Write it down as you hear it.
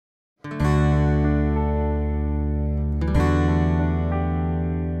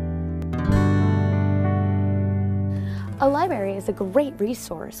A library is a great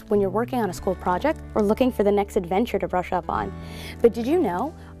resource when you're working on a school project or looking for the next adventure to brush up on. But did you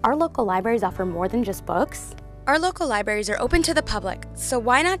know our local libraries offer more than just books? Our local libraries are open to the public, so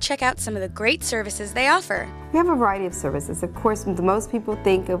why not check out some of the great services they offer? We have a variety of services. Of course, most people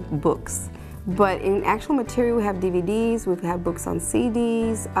think of books, but in actual material we have DVDs, we have books on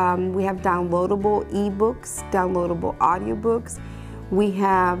CDs, we have downloadable ebooks, downloadable audiobooks, we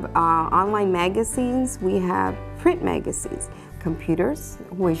have online magazines, we have print magazines, computers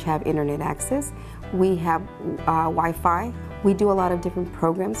which have internet access, we have Wi-Fi. We do a lot of different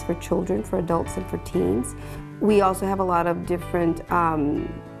programs for children, for adults, and for teens. We also have a lot of different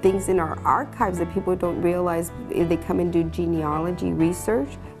things in our archives that people don't realize if they come and do genealogy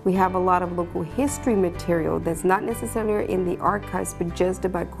research. We have a lot of local history material that's not necessarily in the archives, but just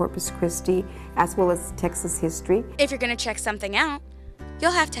about Corpus Christi as well as Texas history. If you're going to check something out,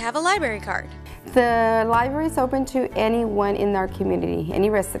 you'll have to have a library card. The library is open to anyone in our community,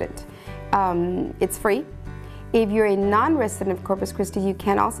 any resident. It's free. If you're a non-resident of Corpus Christi, you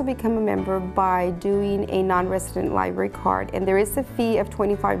can also become a member by doing a non-resident library card, and there is a fee of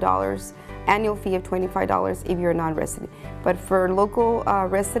 $25, annual fee of $25 if you're a non-resident. But for local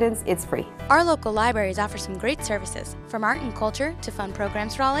residents, it's free. Our local libraries offer some great services, from art and culture to fun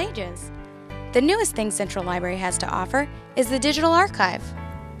programs for all ages. The newest thing Central Library has to offer is the digital archive.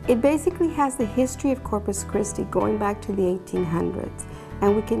 It basically has the history of Corpus Christi going back to the 1800s.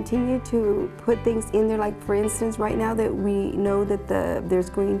 And we continue to put things in there, like for instance, right now that we know that there's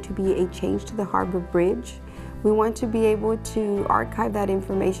going to be a change to the Harbor Bridge. We want to be able to archive that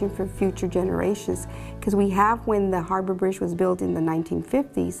information for future generations, because we have, when the Harbor Bridge was built in the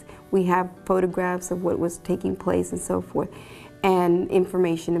 1950s, we have photographs of what was taking place and so forth, and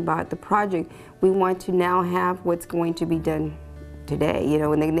information about the project. We want to now have what's going to be done today, you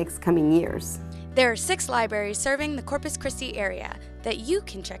know, in the next coming years. There are 6 libraries serving the Corpus Christi area that you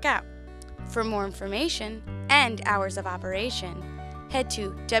can check out. For more information and hours of operation, head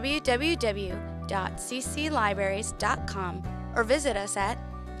to www.cclibraries.com or visit us at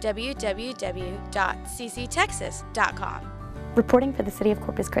www.cctexas.com. Reporting for the City of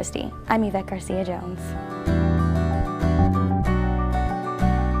Corpus Christi, I'm Yvette Garcia-Jones.